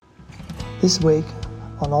This week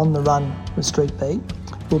on The Run with Street Beat,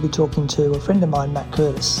 we'll be talking to a friend of mine, Matt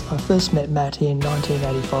Curtis. I first met Matt in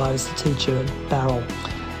 1985 as the teacher at Barrel,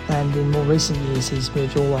 and in more recent years he's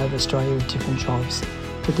moved all over Australia with different jobs.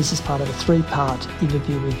 But this is part of a three-part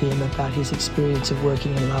interview with him about his experience of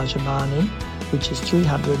working in Lajamanu, which is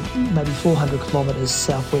 300, maybe 400 kilometres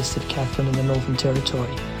southwest of Katherine in the Northern Territory.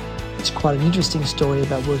 It's quite an interesting story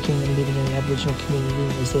about working and living in an Aboriginal community,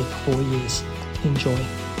 and he was there for 4 years. Enjoy.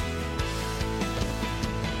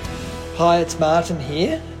 Hi, it's Martin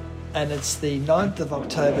here, and it's the 9th of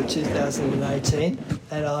October 2018,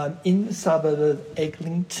 and I'm in the suburb of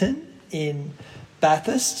Eglinton in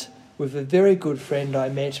Bathurst with a very good friend I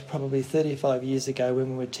met probably 35 years ago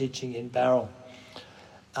when we were teaching in Barrel.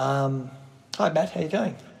 Hi Matt, how are you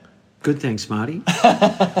going? Good, thanks Marty.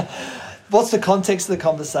 What's the context of the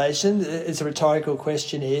conversation? It's a rhetorical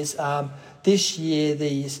question. This year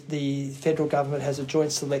the federal government has a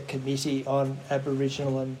joint select committee on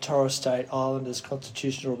Aboriginal and Torres Strait Islanders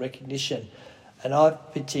constitutional recognition, and I've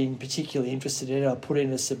been particularly interested in it. I put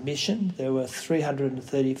in a submission. There were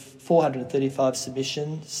 435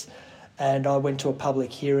 submissions, and I went to a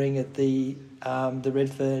public hearing at the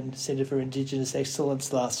Redfern Centre for Indigenous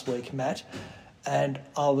Excellence last week, Matt, and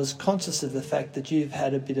I was conscious of the fact that you've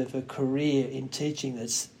had a bit of a career in teaching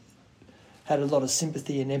that's had a lot of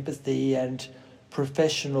sympathy and empathy and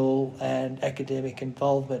professional and academic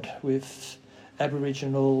involvement with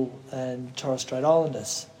Aboriginal and Torres Strait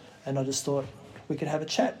Islanders. And I just thought we could have a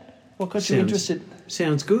chat. What got you interested?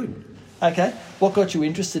 Sounds good. Okay. What got you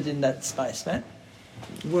interested in that space, Matt?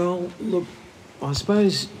 Well, look, I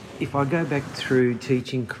suppose if I go back through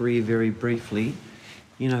teaching career very briefly,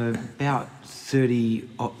 about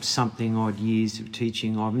 30-something odd years of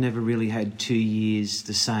teaching, I've never really had 2 years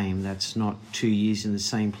the same. That's not 2 years in the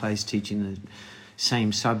same place teaching the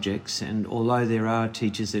same subjects. And although there are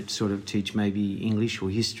teachers that sort of teach maybe English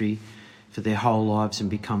or history for their whole lives and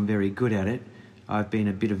become very good at it, I've been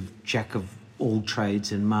a bit of jack of all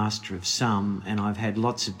trades and master of some, and I've had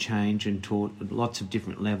lots of change and taught at lots of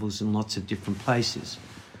different levels in lots of different places.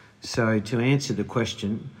 So to answer the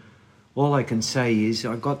question, all I can say is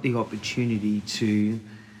I got the opportunity to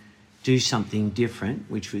do something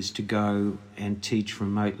different, which was to go and teach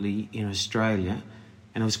remotely in Australia.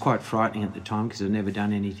 And it was quite frightening at the time because I'd never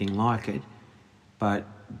done anything like it. But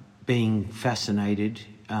being fascinated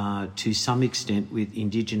to some extent with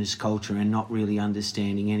Indigenous culture and not really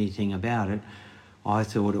understanding anything about it, I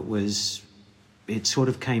thought it sort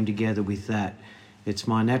of came together with that. It's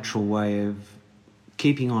my natural way of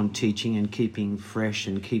keeping on teaching and keeping fresh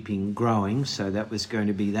and keeping growing, so that was going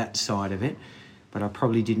to be that side of it. But I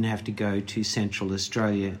probably didn't have to go to Central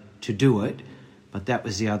Australia to do it, but that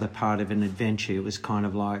was the other part of an adventure. It was kind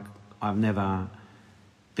of like I've never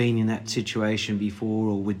been in that situation before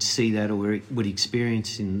or would see that or would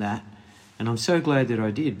experience in that. And I'm so glad that I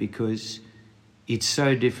did, because it's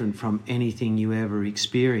so different from anything you ever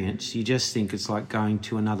experience. You just think it's like going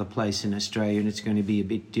to another place in Australia and it's going to be a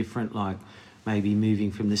bit different, like maybe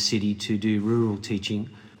moving from the city to do rural teaching.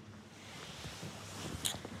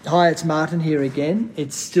 Hi, it's Martin here again.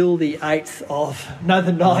 It's still the 9th,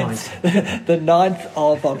 the 9th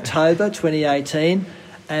of October 2018,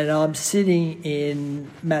 and I'm sitting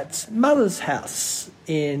in Matt's mother's house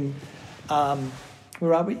in,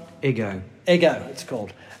 where are we? Ego, it's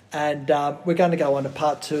called. And we're going to go on to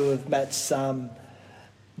part 2 of Matt's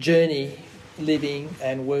journey living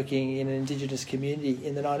and working in an Indigenous community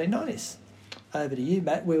in the 1990s. Over to you,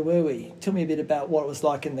 Matt. Where were we? Tell me a bit about what it was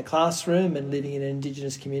like in the classroom and living in an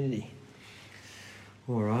Indigenous community.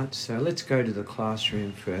 All right, so let's go to the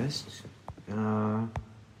classroom first. When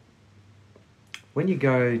you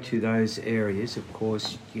go to those areas, of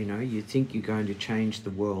course, you think you're going to change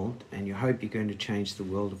the world, and you hope you're going to change the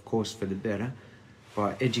world, of course, for the better,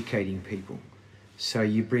 by educating people. So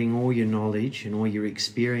you bring all your knowledge and all your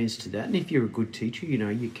experience to that. And if you're a good teacher,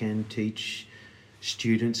 you can teach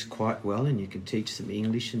students quite well, and you can teach them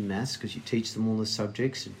English and maths because you teach them all the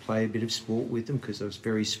subjects, and play a bit of sport with them because I was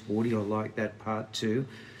very sporty. I like that part too,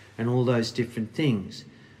 and all those different things.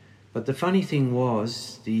 But the funny thing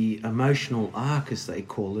was the emotional arc, as they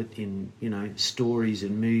call it in stories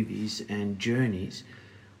and movies and journeys,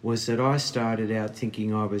 was that I started out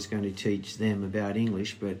thinking I was going to teach them about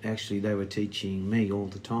English, but actually they were teaching me all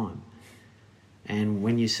the time. And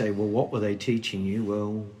when you say, well, what were they teaching you?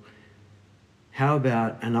 Well, how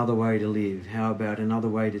about another way to live? How about another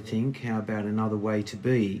way to think? How about another way to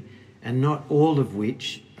be? And not all of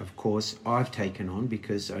which, of course, I've taken on,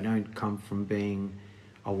 because I don't come from being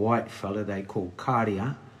a white fella they call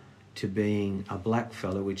Kardia to being a black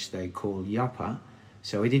fella which they call Yappa.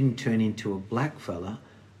 So I didn't turn into a black fella.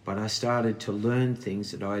 but I started to learn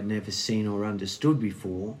things that I had never seen or understood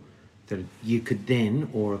before, that you could then,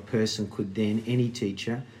 or a person could then, any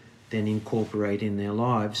teacher, then incorporate in their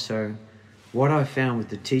lives. So what I found with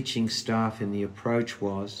the teaching staff and the approach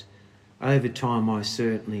was, over time I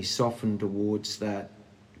certainly softened towards that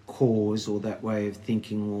cause or that way of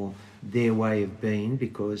thinking or their way of being,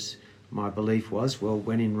 because my belief was, well,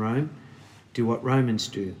 when in Rome, do what Romans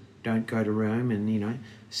do. Don't go to Rome and,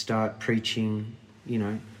 start preaching,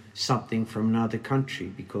 something from another country,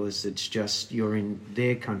 because it's just you're in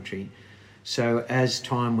their country. So as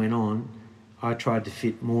time went on, I tried to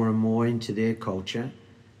fit more and more into their culture,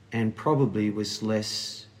 and probably was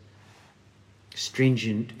less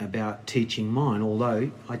stringent about teaching mine,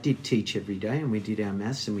 although I did teach every day, and we did our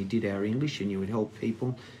maths and we did our English, and you would help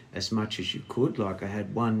people as much as you could. Like I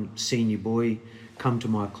had one senior boy come to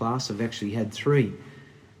my class, I've actually had 3,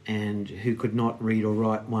 and who could not read or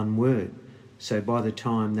write one word. So by the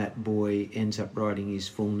time that boy ends up writing his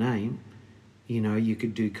full name, you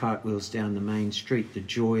could do cartwheels down the main street. The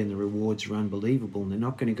joy and the rewards are unbelievable, and they're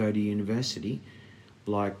not going to go to university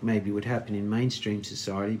like maybe would happen in mainstream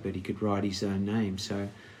society, but he could write his own name. So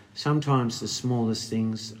sometimes the smallest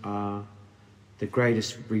things are the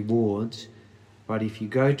greatest rewards. But if you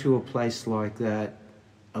go to a place like that,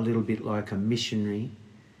 a little bit like a missionary,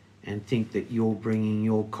 and think that you're bringing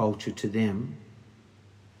your culture to them,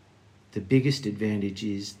 the biggest advantage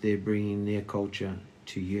is they're bringing their culture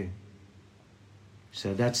to you.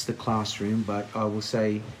 So that's the classroom, but I will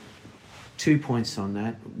say 2 points on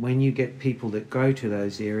that. When you get people that go to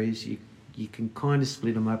those areas, you can kind of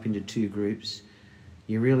split them up into 2 groups.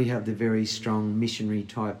 You really have the very strong missionary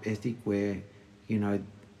type ethic where,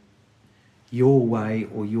 your way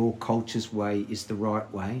or your culture's way is the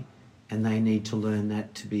right way, and they need to learn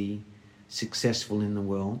that to be successful in the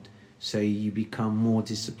world. So you become more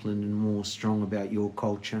disciplined and more strong about your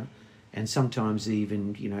culture, and sometimes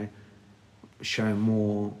even, show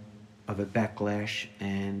more of a backlash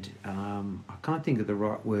and I can't think of the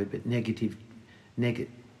right word, but negative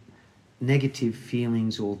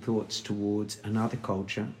feelings or thoughts towards another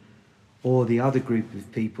culture. Or the other group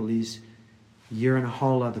of people is, you're in a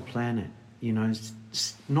whole other planet,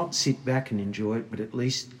 not sit back and enjoy it, but at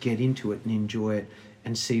least get into it and enjoy it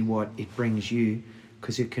and see what it brings you,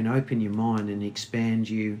 because it can open your mind and expand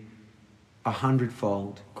you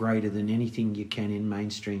 100-fold greater than anything you can in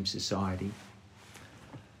mainstream society.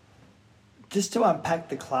 Just to unpack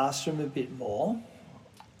the classroom a bit more,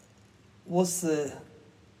 was the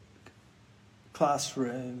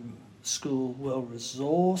classroom school well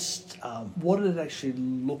resourced? What did it actually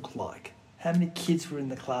look like? How many kids were in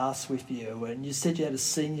the class with you? And you said you had a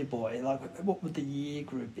senior boy. What were the year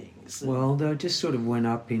groupings? Well, they just sort of went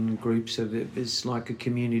up in groups of it. It's like a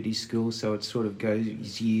community school, so it sort of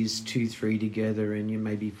goes years 2, 3 together, and you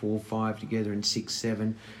maybe 4, 5 together, and 6,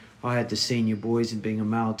 7. I had the senior boys, and being a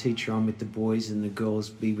male teacher, I'm with the boys, and the girls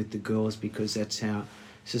be with the girls, because that's how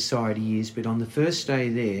society is. But on the first day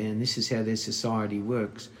there, and this is how their society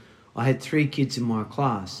works, I had 3 kids in my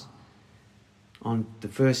class on the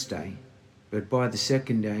first day, but by the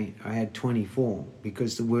second day I had 24,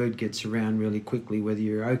 because the word gets around really quickly whether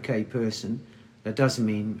you're an okay person. That doesn't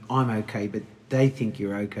mean I'm okay, but they think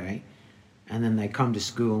you're okay, and then they come to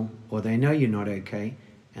school, or they know you're not okay,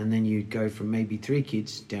 and then you go from maybe 3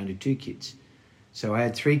 kids down to 2 kids. So I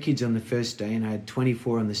had 3 kids on the first day, and I had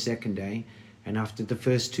 24 on the second day, and after the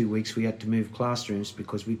first 2 weeks we had to move classrooms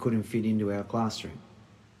because we couldn't fit into our classroom.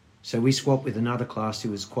 So we swapped with another class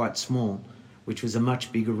who was quite small, which was a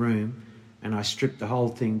much bigger room, and I stripped the whole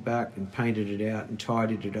thing back and painted it out and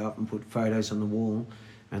tidied it up and put photos on the wall,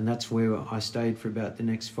 and that's where I stayed for about the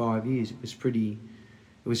next 5 years. It was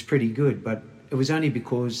pretty good, but it was only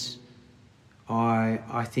because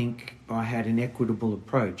I think I had an equitable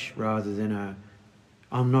approach rather than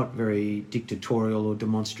I'm not very dictatorial or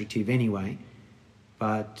demonstrative anyway,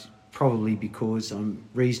 but probably because I'm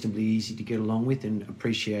reasonably easy to get along with and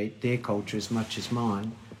appreciate their culture as much as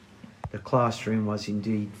mine. The classroom was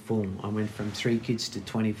indeed full. I went from 3 kids to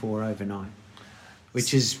 24 overnight,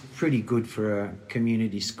 which is pretty good for a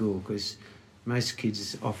community school, because most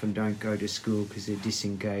kids often don't go to school because they're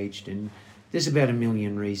disengaged, and there's about a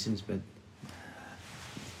million reasons, but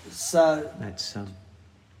so that's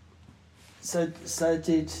So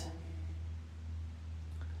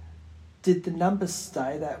did the numbers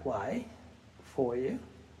stay that way for you?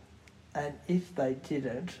 And if they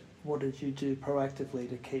didn't, what did you do proactively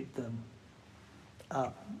to keep them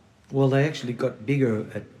up? Well, they actually got bigger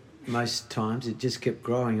at most times. It just kept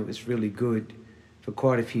growing. It was really good for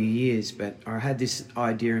quite a few years. But I had this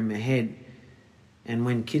idea in my head And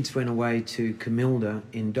when kids went away to Camilda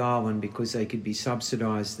in Darwin because they could be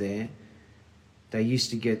subsidised there, they used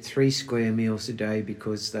to get 3 square meals a day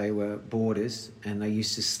because they were boarders, and they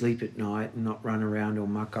used to sleep at night and not run around or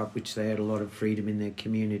muck up, which they had a lot of freedom in their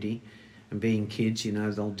community. And being kids, you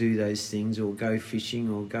know, they'll do those things, or go fishing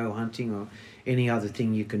or go hunting or any other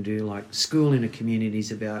thing you can do. Like school in a community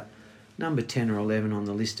is about number 10 or 11 on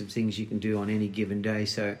the list of things you can do on any given day.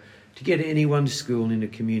 So to get anyone to school in a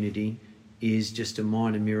community is just a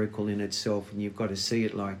minor miracle in itself, and you've got to see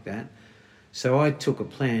it like that. So I took a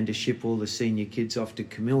plan to ship all the senior kids off to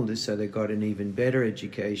Camilda so they got an even better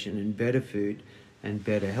education and better food and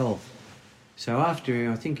better health. So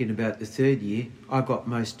after, I think in about the 3rd year, I got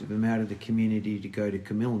most of them out of the community to go to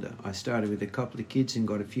Camilda. I started with a couple of kids and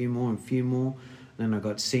got a few more and a few more. Then I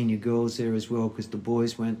got senior girls there as well, because the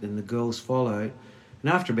boys went and the girls followed.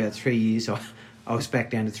 And after about 3 years, I was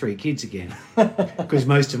back down to 3 kids again, because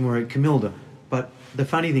most of them were at Camilda. But the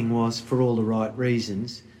funny thing was, for all the right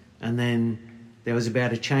reasons. And then there was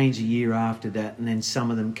about a change a year after that, and then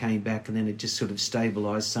some of them came back, and then it just sort of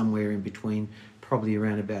stabilised somewhere in between, probably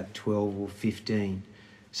around about 12 or 15.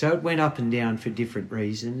 So it went up and down for different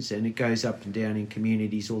reasons, and it goes up and down in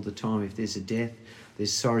communities all the time. If there's a death,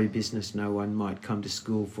 there's sorry business, no one might come to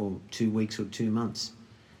school for 2 weeks or 2 months.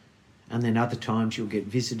 And then other times you'll get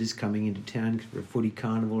visitors coming into town for a footy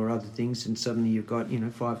carnival or other things, and suddenly you've got,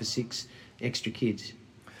 5 or 6 extra kids.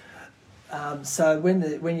 So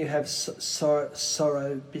when you have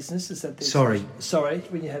sorrow business, is that the Sorry. Sorry,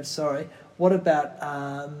 when you have sorry, what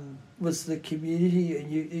about was the community? And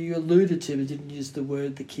you alluded to, but didn't use the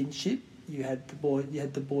word, the kinship. You had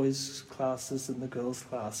the boys' classes and the girls'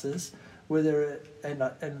 classes. Were there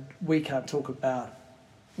and we can't talk about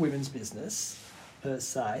women's business per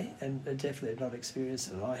se, and definitely not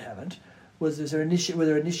experienced it. I haven't. Were there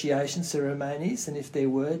initiation ceremonies, and if there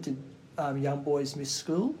were, did young boys miss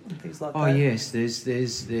school and things like that? Oh yes, there's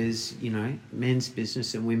men's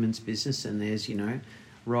business and women's business, and there's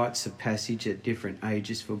rites of passage at different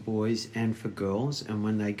ages for boys and for girls. And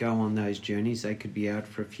when they go on those journeys, they could be out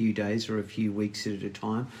for a few days or a few weeks at a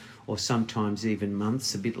time, or sometimes even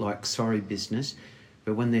months, a bit like sorry business.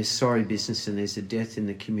 But when there's sorry business and there's a death in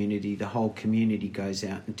the community, the whole community goes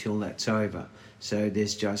out until that's over. So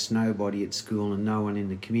there's just nobody at school and no one in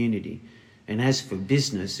the community. And as for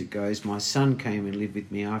business, it goes, my son came and lived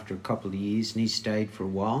with me after a couple of years, and he stayed for a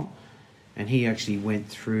while, and he actually went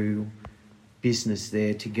through business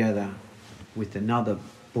there together with another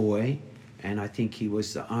boy, and I think he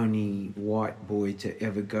was the only white boy to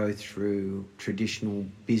ever go through traditional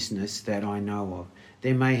business that I know of.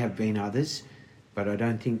 There may have been others, but I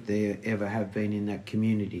don't think there ever have been in that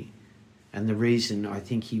community. And the reason I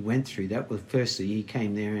think he went through that was, firstly, he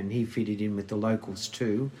came there and he fitted in with the locals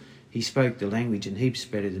too. He spoke the language and heaps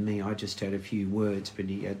better than me. I just had a few words, but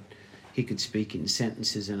he could speak in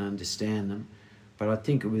sentences and understand them. But I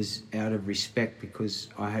think it was out of respect, because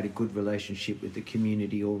I had a good relationship with the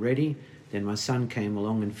community already. Then my son came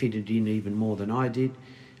along and fitted in even more than I did.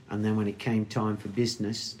 And then when it came time for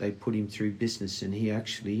business, they put him through business, and he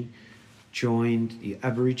actually joined the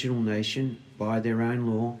Aboriginal nation by their own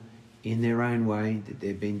law, in their own way, that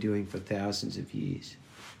they've been doing for thousands of years.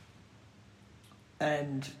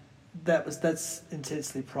 And that's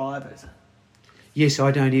intensely private. Yes,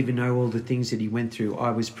 I don't even know all the things that he went through.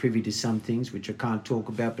 I was privy to some things which I can't talk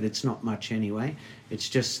about, but it's not much anyway. It's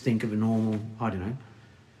just, think of a normal,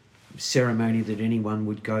 ceremony that anyone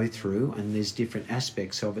would go through, and there's different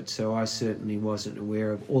aspects of it. So I certainly wasn't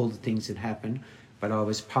aware of all the things that happened, but I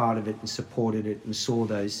was part of it and supported it and saw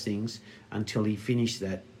those things until he finished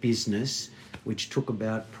that business, which took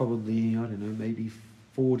about probably, maybe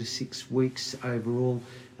 4 to 6 weeks overall,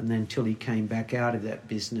 and then until he came back out of that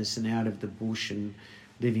business and out of the bush and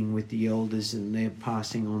living with the elders, and they're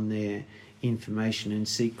passing on their information and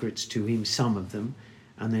secrets to him, some of them,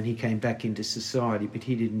 and then he came back into society, but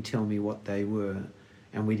he didn't tell me what they were,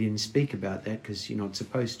 and we didn't speak about that because you're not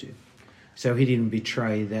supposed to. So he didn't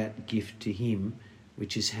betray that gift to him,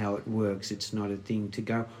 which is how it works. It's not a thing to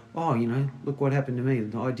go, look what happened to me.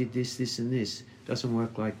 I did this, this and this. It doesn't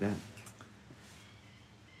work like that.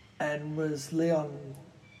 And was Leon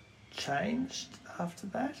changed after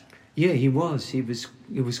that? Yeah, he was. It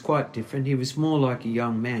was quite different. He was more like a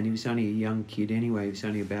young man. He was only a young kid anyway. He was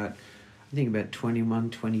only about 21,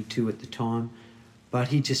 22 at the time. But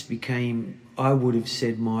he just became, I would have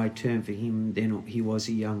said my term for him then, he was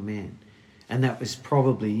a young man. And that was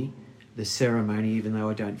probably the ceremony, even though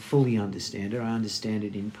I don't fully understand it. I understand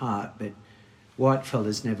it in part, but white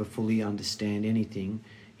fellas never fully understand anything.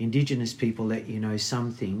 Indigenous people let you know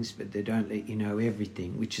some things, but they don't let you know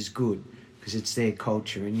everything, which is good, because it's their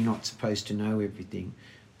culture and you're not supposed to know everything.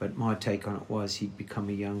 But my take on it was he'd become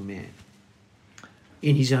a young man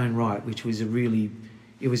in his own right, which was a really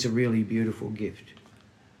beautiful gift.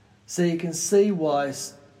 So you can see why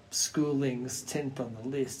schooling's 10th on the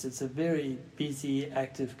list. It's a very busy,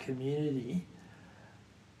 active community.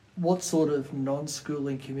 What sort of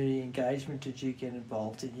non-schooling community engagement did you get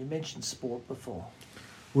involved in? You mentioned sport before.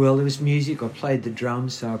 Well, there was music. I played the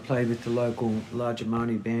drums, so I played with the local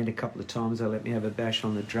Lajamanu band a couple of times. They let me have a bash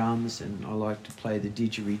on the drums, and I liked to play the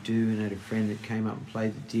didgeridoo, and I had a friend that came up and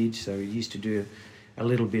played the didge, so we used to do a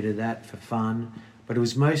little bit of that for fun. But it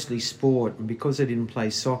was mostly sport, and because I didn't play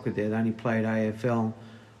soccer there, they only played AFL,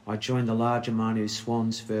 I joined the Lajamanu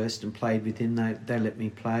Swans first and played with them. They let me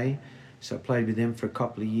play, so I played with them for a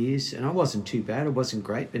couple of years, and I wasn't too bad. It wasn't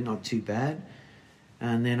great, but not too bad.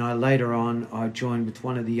 And then later on, I joined with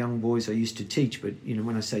one of the young boys I used to teach. But,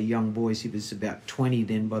 when I say young boys, he was about 20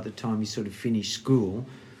 then by the time he sort of finished school.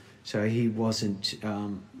 So he wasn't,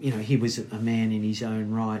 he was a man in his own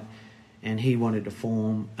right. And he wanted to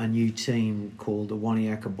form a new team called the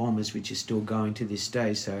Waniaka Bombers, which is still going to this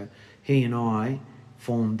day. So he and I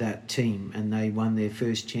formed that team, and they won their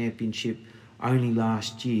first championship only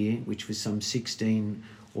last year, which was some 16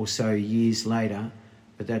 or so years later.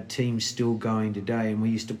 But that team's still going today, and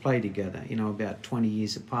we used to play together, about 20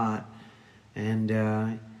 years apart. And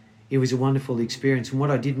it was a wonderful experience. And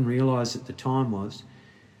what I didn't realise at the time was,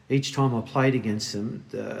 each time I played against them,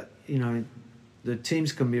 the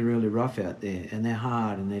teams can be really rough out there, and they're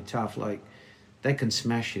hard and they're tough. Like, they can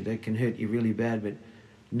smash you, they can hurt you really bad, but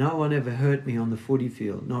no one ever hurt me on the footy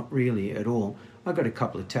field, not really at all. I got a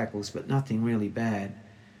couple of tackles, but nothing really bad.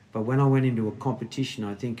 But when I went into a competition,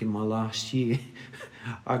 I think in my last year,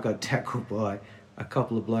 I got tackled by a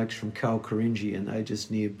couple of blokes from Kalkarinji, and they just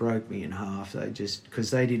near broke me in half.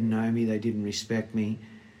 Because they didn't know me, they didn't respect me.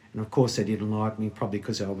 And of course they didn't like me, probably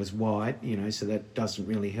because I was white, so that doesn't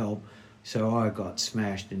really help. So I got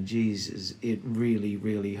smashed, and Jesus, it really,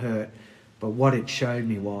 really hurt. But what it showed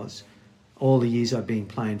me was, all the years I've been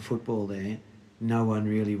playing football there, no one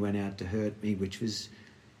really went out to hurt me, which was,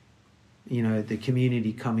 the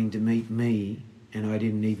community coming to meet me, and I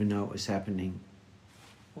didn't even know it was happening.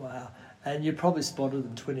 Wow. And you probably spotted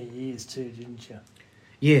them 20 years too, didn't you?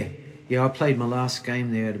 Yeah, I played my last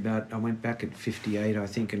game there I went back at 58, I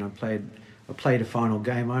think, and I played a final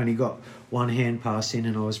game. I only got one hand pass in,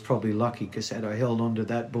 and I was probably lucky, because had I held on to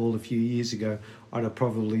that ball a few years ago, I'd have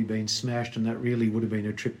probably been smashed, and that really would have been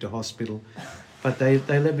a trip to hospital. But they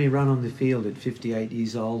let me run on the field at 58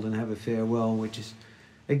 years old and have a farewell, which is,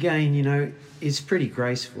 again, it's pretty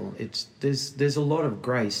graceful. There's a lot of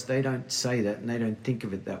grace. They don't say that and they don't think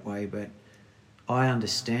of it that way, but I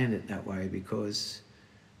understand it that way, because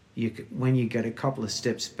when you get a couple of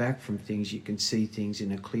steps back from things, you can see things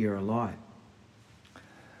in a clearer light.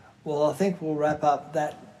 Well, I think we'll wrap up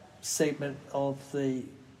that segment of the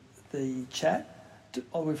chat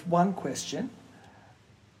with one question.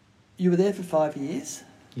 You were there for 5 years?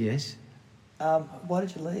 Yes. Why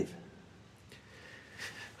did you leave?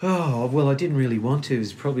 Oh, well, I didn't really want to. It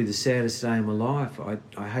was probably the saddest day of my life.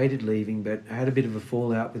 I hated leaving, but I had a bit of a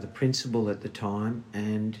fallout with the principal at the time,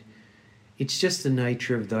 and it's just the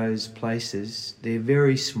nature of those places. They're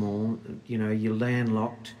very small. You're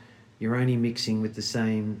landlocked. You're only mixing with the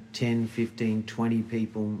same 10, 15, 20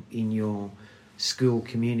 people in your school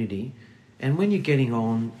community. And when you're getting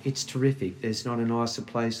on, it's terrific. There's not a nicer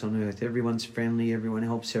place on earth. Everyone's friendly. Everyone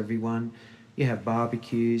helps everyone. You have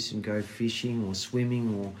barbecues and go fishing or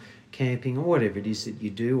swimming or camping or whatever it is that you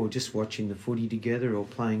do, or just watching the footy together or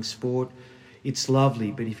playing sport. It's lovely.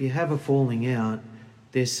 But if you have a falling out,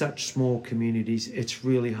 there's such small communities, it's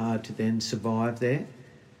really hard to then survive there.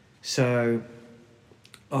 So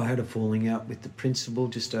I had a falling out with the principal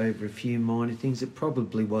just over a few minor things. It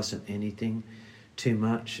probably wasn't anything too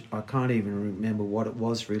much. I can't even remember what it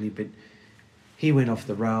was really, but he went off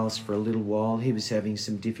the rails for a little while. He was having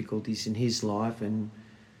some difficulties in his life, and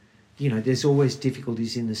there's always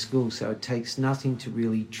difficulties in the school, so it takes nothing to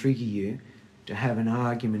really trigger you to have an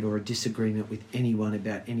argument or a disagreement with anyone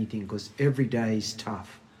about anything, because every day is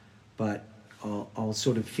tough. But I'll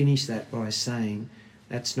sort of finish that by saying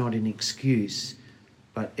that's not an excuse,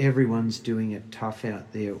 but everyone's doing it tough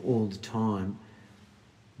out there all the time.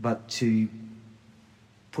 But to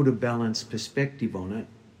put a balanced perspective on it,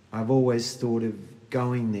 I've always thought of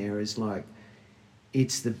going there as like,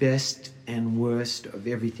 it's the best and worst of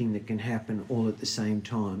everything that can happen all at the same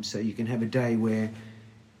time. So you can have a day where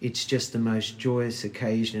it's just the most joyous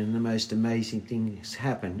occasion and the most amazing things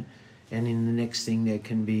happen, and in the next thing there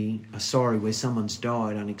can be a sorry where someone's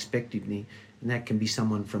died unexpectedly, and that can be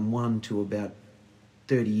someone from 1 to about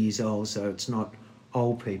 30 years old, so it's not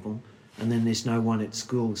old people. And then there's no one at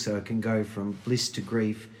school, so it can go from bliss to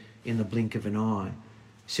grief in the blink of an eye.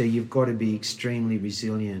 So you've got to be extremely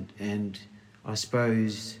resilient. And I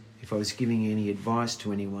suppose if I was giving any advice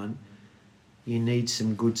to anyone, you need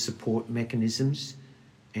some good support mechanisms,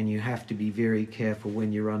 and you have to be very careful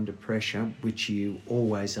when you're under pressure, which you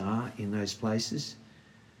always are in those places.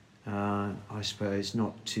 I suppose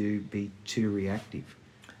not to be too reactive.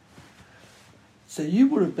 So you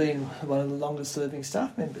would have been one of the longest serving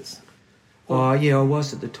staff members? Oh, yeah, I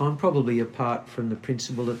was at the time, probably apart from the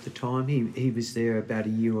principal at the time. He was there about a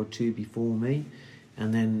year or two before me,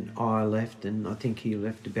 and then I left, and I think he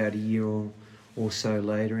left about a year or so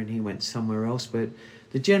later, and he went somewhere else. But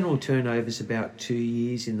the general turnover is about 2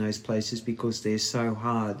 years in those places because they're so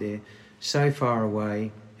hard. They're so far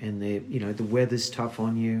away, and the weather's tough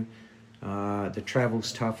on you, the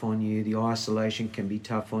travel's tough on you, the isolation can be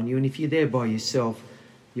tough on you, and if you're there by yourself,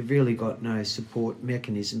 you've really got no support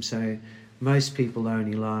mechanism. So most people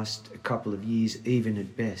only last a couple of years, even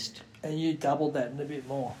at best. And you doubled that and a bit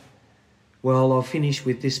more. Well, I'll finish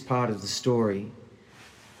with this part of the story.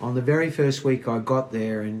 On the very first week I got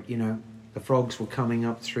there, and the frogs were coming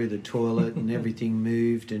up through the toilet and everything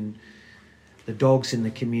moved, and the dogs in the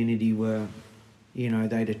community were,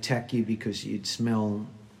 they'd attack you because you'd smell,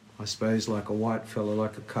 I suppose, like a white fella,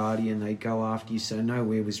 like a cardi, and they'd go after you. So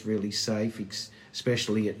nowhere was really safe,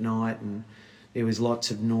 especially at night, and there was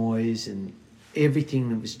lots of noise and everything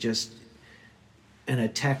that was just an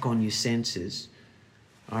attack on your senses.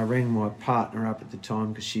 I rang my partner up at the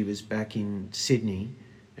time because she was back in Sydney,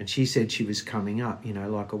 and she said she was coming up,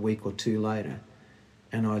 like a week or two later.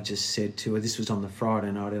 And I just said to her, this was on the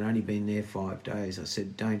Friday night, I'd only been there 5 days. I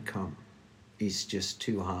said, don't come. It's just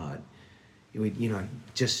too hard.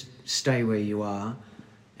 Just stay where you are.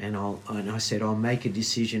 And I said, I'll make a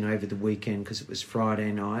decision over the weekend, because it was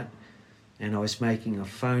Friday night. And I was making a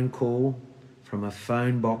phone call from a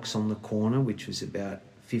phone box on the corner, which was about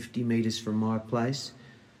 50 metres from my place.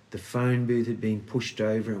 The phone booth had been pushed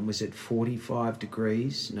over and was at 45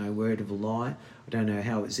 degrees, no word of a lie. I don't know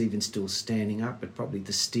how it was even still standing up, but probably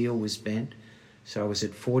the steel was bent. So I was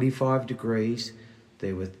at 45 degrees.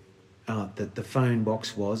 There were the phone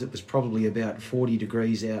box was. It was probably about 40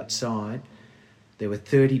 degrees outside. There were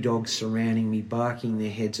 30 dogs surrounding me, barking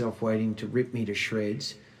their heads off, waiting to rip me to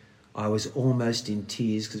shreds. I was almost in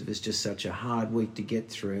tears because it was just such a hard week to get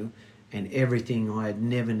through, and everything I had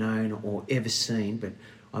never known or ever seen. But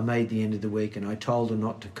I made the end of the week, and I told her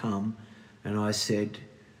not to come. And I said,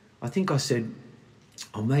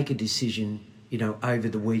 I'll make a decision, over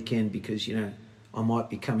the weekend, because, I might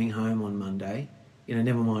be coming home on Monday.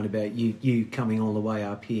 Never mind about you coming all the way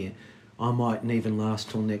up here. I mightn't even last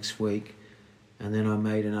till next week. And then I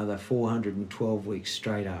made another 412 weeks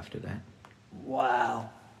straight after that. Wow.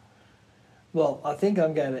 Well, I think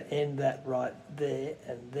I'm going to end that right there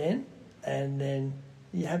and then. And then,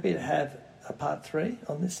 are you happy to have a part 3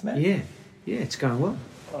 on this, Matt? Yeah, it's going well.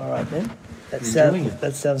 All right, then. Enjoying it.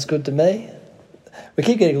 That sounds good to me. We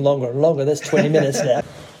keep getting longer and longer. That's 20 minutes now.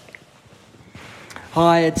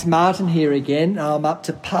 Hi, it's Martin here again. I'm up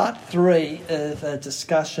to part 3 of a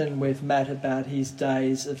discussion with Matt about his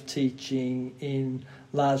days of teaching in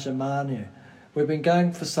Lajamanu. We've been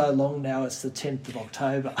going for so long now, it's the 10th of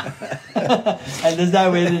October. And there's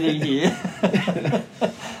no editing here.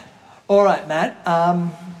 All right, Matt.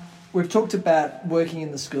 We've talked about working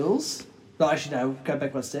in the schools. No, actually, no, go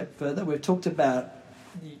back one step further. We've talked about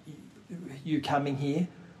you coming here,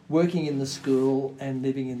 working in the school and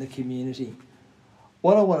living in the community.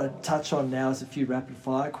 What I want to touch on now is a few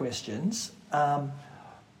rapid-fire questions.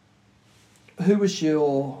 Who was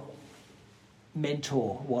your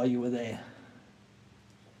mentor while you were there?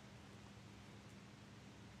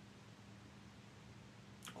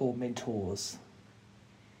 Or mentors?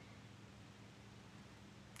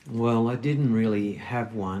 Well, I didn't really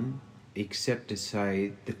have one, except to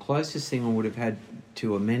say the closest thing I would have had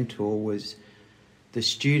to a mentor was the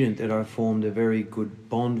student that I formed a very good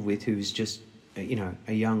bond with, who was just,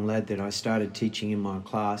 a young lad that I started teaching in my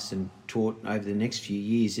class and taught over the next few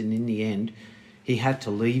years. And in the end, he had to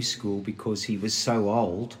leave school because he was so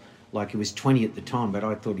old, like he was 20 at the time, but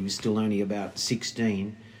I thought he was still only about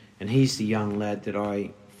 16. And he's the young lad that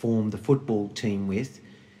I formed the football team with.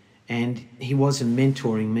 And he wasn't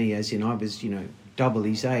mentoring me, as in I was, double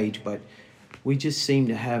his age, but we just seemed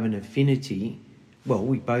to have an affinity. Well,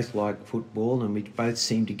 we both liked football and we both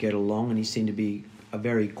seemed to get along, and he seemed to be a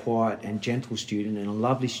very quiet and gentle student and a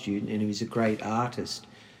lovely student, and he was a great artist.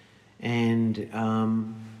 And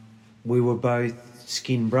we were both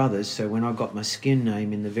skin brothers, so when I got my skin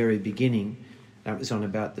name in the very beginning, that was on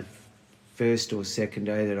about the first or second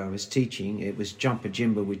day that I was teaching, it was Jumper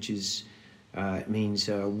Jimba, which is means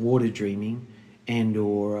water dreaming, and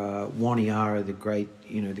or Waniara,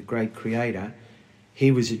 the great creator. He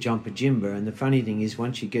was a Jumper Jimba, and the funny thing is,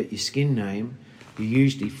 once you get your skin name, you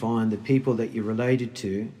usually find the people that you're related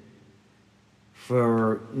to,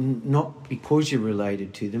 not because you're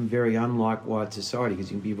related to them, very unlike wide society, because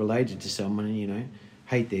you can be related to someone and,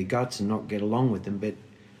 hate their guts and not get along with them, but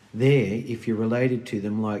there, if you're related to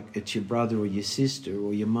them, like it's your brother or your sister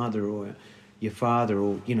or your mother or your father,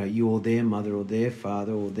 or, you or their mother or their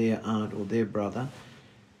father or their aunt or their brother,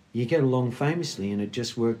 you get along famously, and it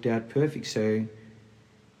just worked out perfect. So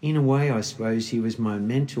in a way, I suppose he was my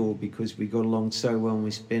mentor, because we got along so well and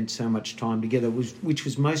we spent so much time together, which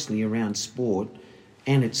was mostly around sport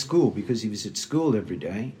and at school, because he was at school every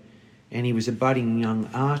day and he was a budding young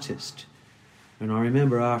artist. And I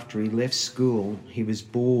remember after he left school, he was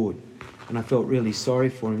bored, and I felt really sorry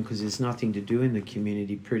for him because there's nothing to do in the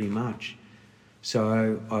community pretty much.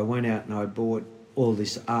 So I went out and I bought all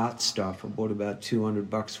this art stuff. I bought about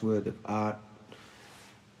 $200 worth of art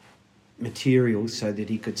material so that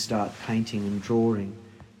he could start painting and drawing,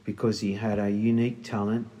 because he had a unique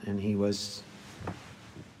talent and he was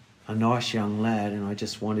a nice young lad, and I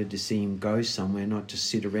just wanted to see him go somewhere, not just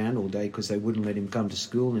sit around all day, because they wouldn't let him come to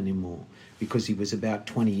school anymore because he was about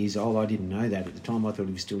 20 years old. I didn't know that at the time. I thought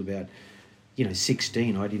he was still about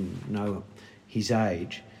 16. I didn't know his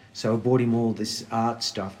age. So I bought him all this art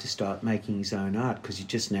stuff to start making his own art, because he'd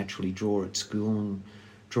just naturally draw at school and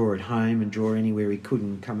draw at home and draw anywhere he could,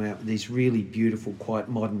 and come out with these really beautiful, quite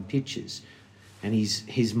modern pictures. And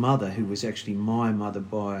his mother, who was actually my mother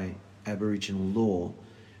by Aboriginal law,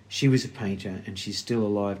 she was a painter, and she's still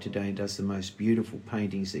alive today and does the most beautiful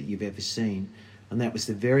paintings that you've ever seen. And that was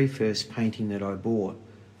the very first painting that I bought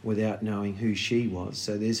without knowing who she was.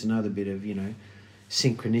 So there's another bit of,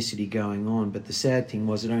 synchronicity going on. But the sad thing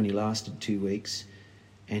was, it only lasted 2 weeks,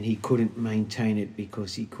 and he couldn't maintain it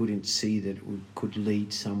because he couldn't see that it could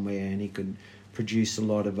lead somewhere, and he could produce a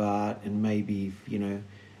lot of art and maybe,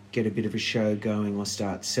 get a bit of a show going or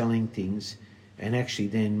start selling things, and actually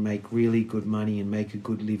then make really good money and make a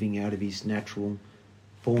good living out of his natural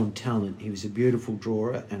born talent. He was a beautiful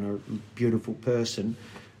drawer and a beautiful person,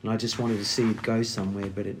 and I just wanted to see it go somewhere,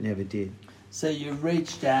 but it never did. So you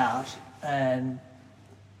reached out and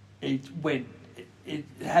it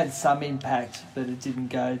had some impact, but it didn't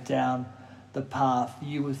go down the path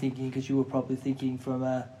you were thinking, because you were probably thinking from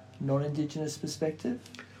a non-Indigenous perspective?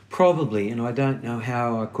 Probably, and I don't know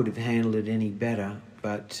how I could have handled it any better,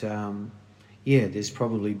 but there's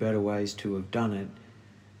probably better ways to have done it.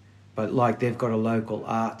 But they've got a local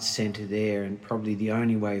arts centre there, and probably the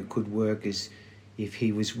only way it could work is if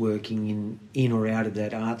he was working in or out of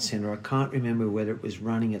that art centre. I can't remember whether it was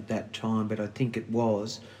running at that time, but I think it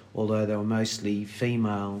was, although they were mostly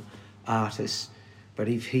female artists. But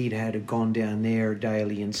if he'd had gone down there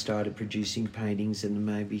daily and started producing paintings and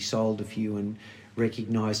maybe sold a few and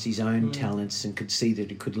recognised his own talents and could see that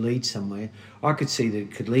it could lead somewhere, I could see that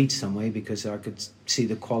it could lead somewhere because I could see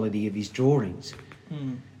the quality of his drawings.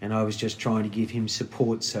 And I was just trying to give him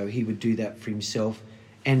support so he would do that for himself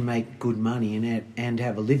and make good money and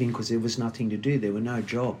have a living, because there was nothing to do. There were no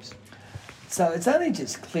jobs. So it's only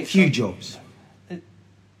just clicked. Few jobs.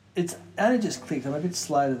 It's only just clicked. I'm a bit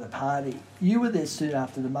slow to the party. You were there soon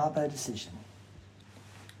after the Mabo decision.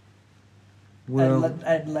 Well,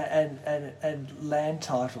 and land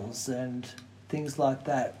titles and things like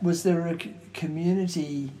that. Was there a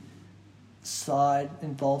community side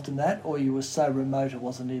involved in that, or you were so remote it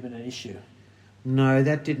wasn't even an issue? No,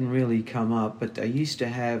 that didn't really come up, but they used to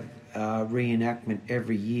have a reenactment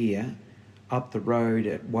every year up the road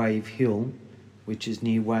at Wave Hill, which is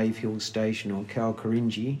near Wave Hill Station or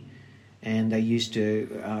Kalkarinji, and they used to,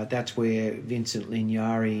 that's where Vincent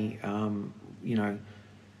Lignari,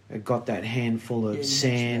 got that handful of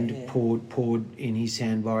sand poured in his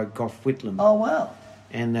hand by Gough Whitlam. Oh, wow.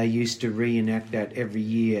 And they used to reenact that every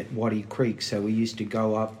year at Waddy Creek, so we used to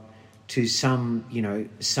go up to some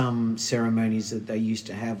ceremonies that they used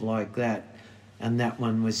to have like that, and that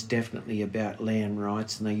one was definitely about land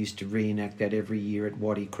rights, and they used to reenact that every year at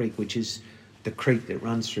Waddy Creek, which is the creek that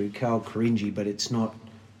runs through Kalkarinji, but it's not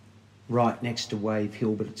right next to Wave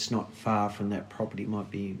Hill, but it's not far from that property. It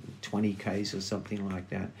might be 20 k's or something like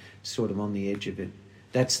that, sort of on the edge of it.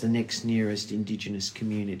 That's the next nearest Indigenous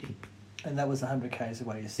community. And that was 100 k's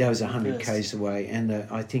away? That was 100 k's away, and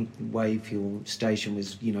I think Wave Hill Station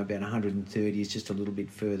was, about 130, it's just a little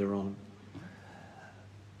bit further on.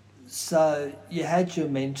 So you had your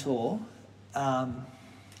mentor.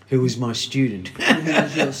 who was my student. Who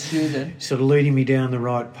was your student? Sort of leading me down the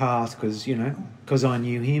right path because I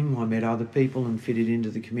knew him. I met other people and fitted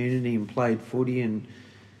into the community and played footy, and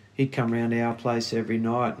he'd come round to our place every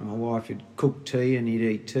night, and my wife would cook tea and he'd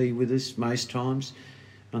eat tea with us most times,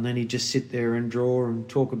 and then he'd just sit there and draw and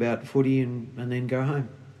talk about footy and then go home.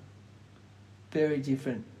 Very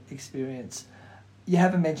different experience. You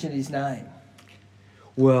haven't mentioned his name.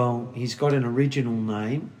 Well, he's got an original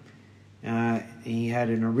name. He had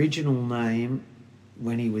an original name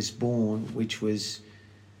when he was born, which was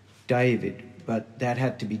David, but that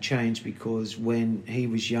had to be changed because when he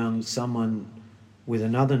was young, someone with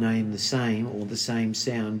another name the same or the same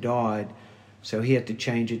sound died, so he had to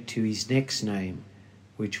change it to his next name,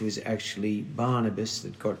 which was actually Barnabas,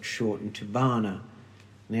 that got shortened to Barna.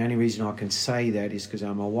 And the only reason I can say that is because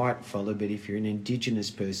I'm a white fella, but if you're an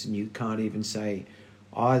Indigenous person, you can't even say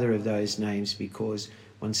either of those names, because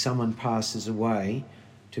when someone passes away,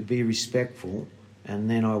 to be respectful, and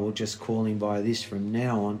then I will just call him by this from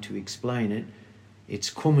now on to explain it,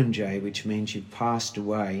 it's Kumanjay, which means you've passed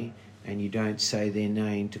away, and you don't say their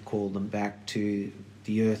name to call them back to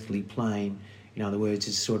the earthly plane. In other words,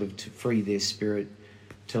 it's sort of to free their spirit,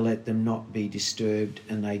 to let them not be disturbed,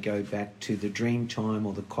 and they go back to the dream time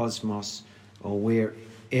or the cosmos or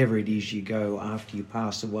wherever it is you go after you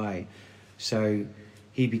pass away. So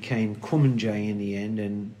he became Kumanjay in the end.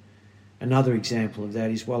 And another example of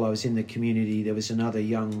that is while I was in the community, there was another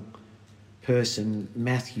young person,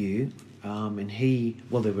 Matthew, and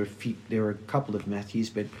there were a couple of Matthews,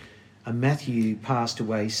 but a Matthew passed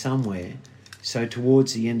away somewhere. So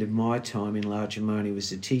towards the end of my time in Lajamanu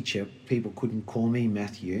as a teacher, people couldn't call me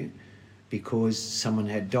Matthew because someone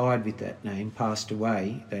had died with that name, passed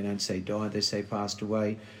away. They don't say died, they say passed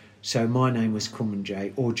away. So my name was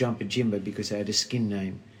Kumanjay or Jumper Jimba because I had a skin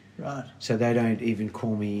name. Right. So they don't even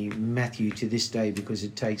call me Matthew to this day because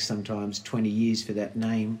it takes sometimes 20 years for that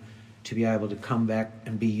name to be able to come back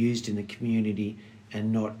and be used in the community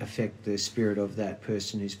and not affect the spirit of that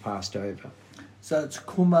person who's passed over. So it's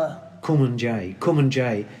Kumanjay.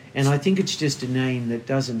 And I think it's just a name that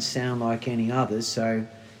doesn't sound like any others, so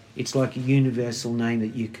it's like a universal name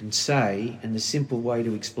that you can say, and the simple way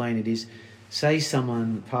to explain it is, say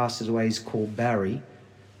someone passes away is called Barry,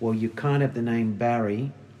 well, you can't have the name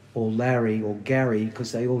Barry or Larry or Gary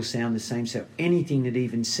because they all sound the same, so anything that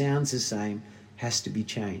even sounds the same has to be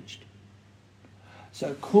changed.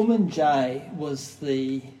 So Kumanjay was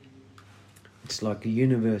the... It's like a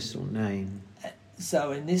universal name.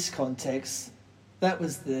 So in this context, that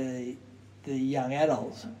was the young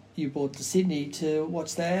adult you brought to Sydney to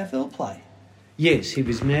watch the AFL play. Yes, he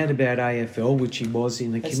was mad about AFL, which he was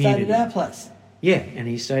in the community. He stayed at our place. Yeah, and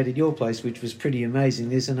he stayed at your place, which was pretty amazing.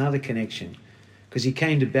 There's another connection, because he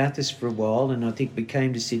came to Bathurst for a while, and I think we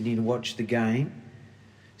came to Sydney to watch the game,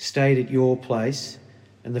 stayed at your place,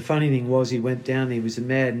 and the funny thing was he went down, he was a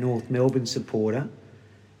mad North Melbourne supporter,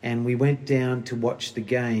 and we went down to watch the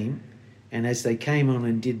game, and as they came on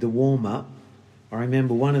and did the warm-up, I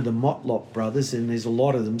remember one of the Motlop brothers, and there's a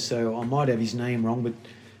lot of them, so I might have his name wrong, but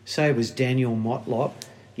say it was Daniel Motlop.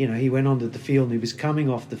 You know, he went onto the field and he was coming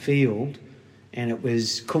off the field, and it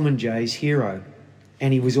was Kumanjay's hero.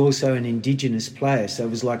 And he was also an Indigenous player, so it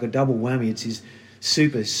was like a double whammy. It's his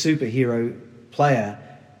superhero player,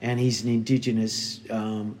 and he's an Indigenous,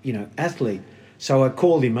 athlete. So I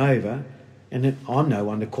called him over, and I'm no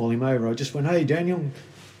one to call him over. I just went, "Hey, Daniel,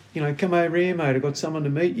 come over here, mate. I've got someone to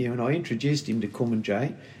meet you." And I introduced him to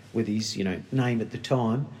Kumanjay with his, name at the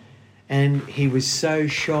time. And he was so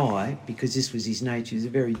shy, because this was his nature. He was a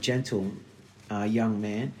very gentle young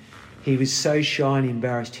man. He was so shy and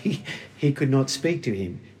embarrassed, he could not speak to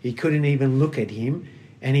him. He couldn't even look at him.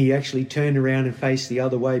 And he actually turned around and faced the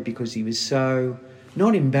other way because he was so,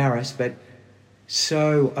 not embarrassed, but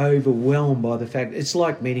so overwhelmed by the fact. It's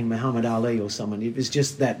like meeting Muhammad Ali or someone. It was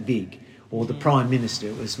just that big. Or the Prime Minister.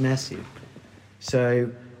 It was massive.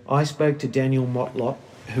 So I spoke to Daniel Motlop,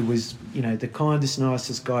 who was, the kindest,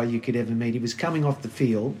 nicest guy you could ever meet. He was coming off the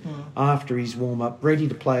field after his warm-up, ready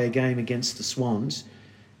to play a game against the Swans,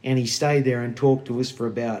 and he stayed there and talked to us for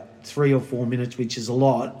about 3 or 4 minutes, which is a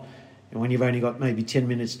lot, and when you've only got maybe 10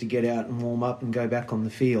 minutes to get out and warm up and go back on the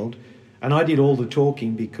field. And I did all the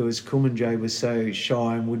talking because Kumanjay was so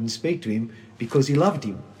shy and wouldn't speak to him because he loved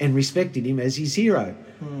him and respected him as his hero.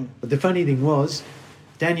 But the funny thing was,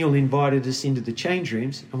 Daniel invited us into the change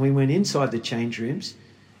rooms, and we went inside the change rooms,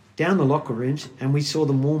 down the locker rooms, and we saw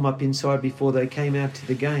them warm up inside before they came out to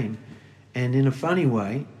the game. And in a funny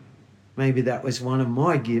way, maybe that was one of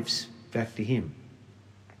my gifts back to him.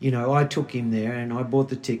 I took him there and I bought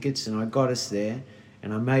the tickets and I got us there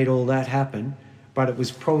and I made all that happen. but it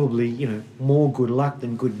was probably, more good luck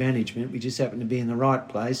than good management. We just happened to be in the right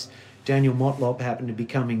place. Daniel Motlop happened to be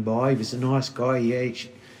coming by. He was a nice guy.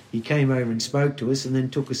 He came over and spoke to us and then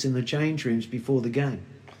took us in the change rooms before the game.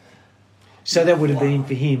 So that would have been,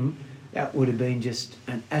 for him, that would have been just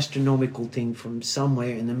an astronomical thing from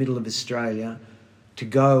somewhere in the middle of Australia to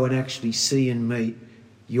go and actually see and meet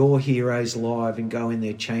your heroes live and go in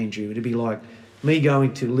their change room. It'd be like me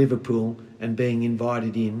going to Liverpool and being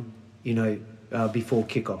invited in, before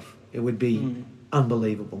kickoff. It would be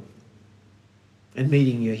unbelievable. And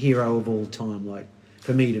meeting your hero of all time, like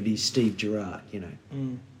for me to be Steve Gerrard,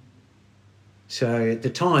 So at the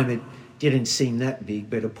time it didn't seem that big,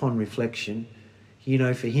 but upon reflection,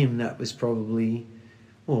 for him that was probably,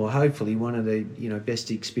 hopefully one of the, best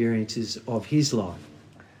experiences of his life.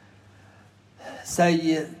 So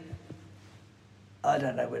I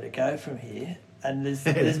don't know where to go from here. And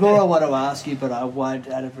there's more I want to ask you, but I won't,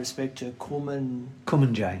 out of respect to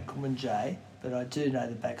Kuman J. But I do know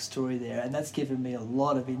the backstory there, and that's given me a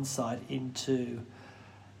lot of insight into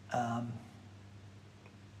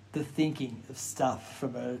the thinking of stuff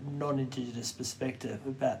from a non-Indigenous perspective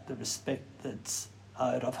about the respect that's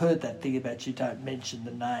owed. I've heard that thing about you don't mention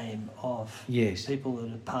the name of people that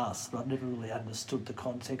have passed, but I've never really understood the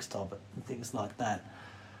context of it and things like that.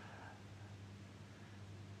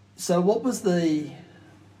 So what was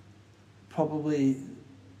probably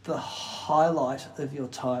the highlight of your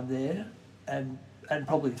time there? And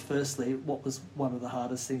probably firstly, what was one of the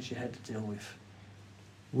hardest things you had to deal with?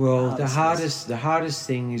 Well, the hardest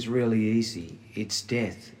thing is really easy. It's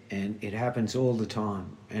death, and it happens all the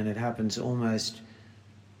time, and it happens almost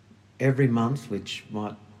every month, which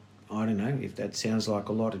might, I don't know if that sounds like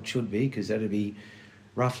a lot, it should be, because that'd be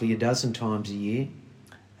roughly a dozen times a year.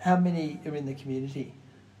 How many are in the community?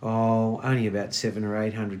 Oh, only about 700 or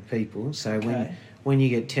 800 people. So when you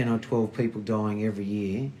get 10 or 12 people dying every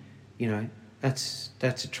year, that's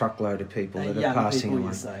a truckload of people that are passing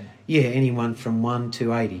away. Yeah, anyone from 1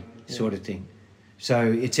 to 80 sort of thing.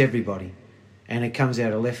 So it's everybody. And it comes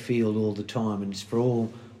out of left field all the time, and it's for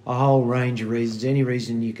a whole range of reasons. Any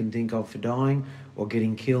reason you can think of for dying or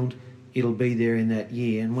getting killed, it'll be there in that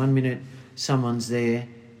year. And one minute someone's there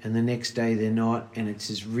and the next day they're not, and it's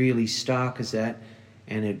as really stark as that.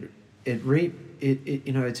 And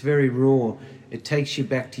it's very raw. It takes you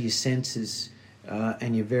back to your senses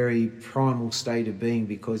and your very primal state of being,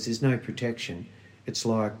 because there's no protection. It's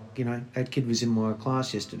like, that kid was in my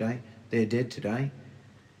class yesterday. They're dead today.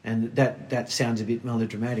 And that sounds a bit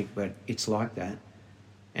melodramatic, but it's like that.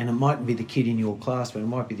 And it mightn't be the kid in your class, but it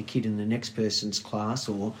might be the kid in the next person's class,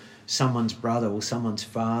 or someone's brother, or someone's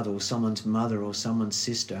father, or someone's mother, or someone's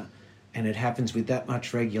sister. And it happens with that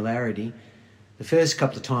much regularity. The first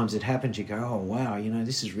couple of times it happens, you go, oh, wow,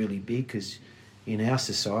 this is really big, because in our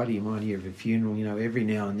society you might hear of a funeral, every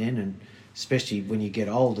now and then, and especially when you get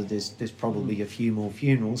older, there's probably a few more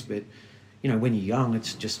funerals, but, when you're young,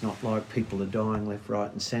 it's just not like people are dying left,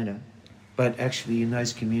 right and centre. But actually in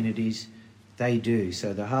those communities, they do.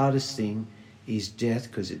 So the hardest thing is death,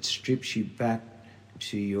 because it strips you back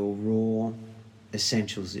to your raw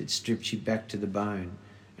essentials. It strips you back to the bone,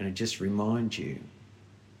 and it just reminds you.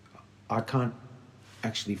 I can't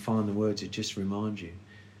actually find the words, it just reminds you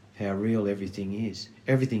how real everything is.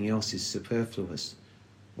 Everything else is superfluous.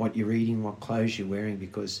 What you're eating, what clothes you're wearing,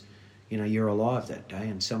 because, you're alive that day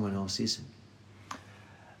and someone else isn't.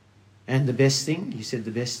 And the best thing, you said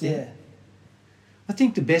the best thing? Yeah. I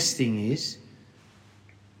think the best thing is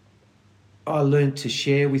I learnt to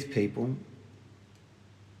share with people.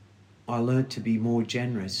 I learnt to be more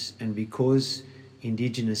generous, and because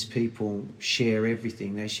Indigenous people share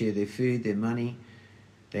everything. They share their food, their money,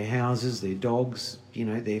 their houses, their dogs,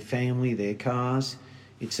 their family, their cars.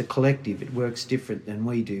 It's a collective. It works different than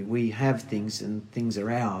we do. We have things, and things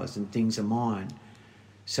are ours and things are mine.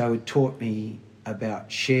 So it taught me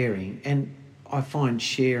about sharing, and I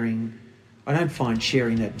don't find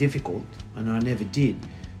sharing that difficult, and I never did,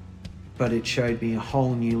 but it showed me a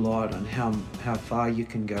whole new light on how far you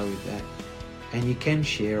can go with that. And you can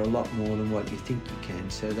share a lot more than what you think you can.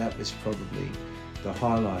 So that was probably the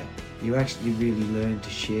highlight. You actually really learn to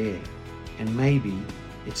share. And maybe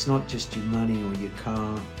it's not just your money or your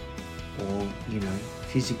car or,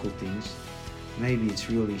 physical things. Maybe it's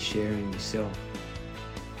really sharing yourself.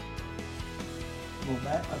 Well,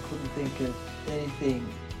 Matt, I couldn't think of anything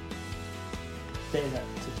better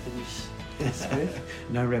to finish this with.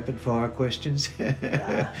 No rapid fire questions?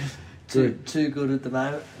 Nah, too good at the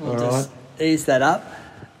moment. We'll just ease that up.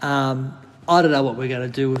 I don't know what we're going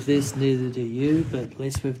to do with this, neither do you, but at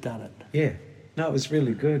least we've done it. Yeah. No, it was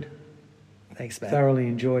really good. Thanks, Matt. Thoroughly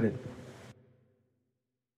enjoyed it.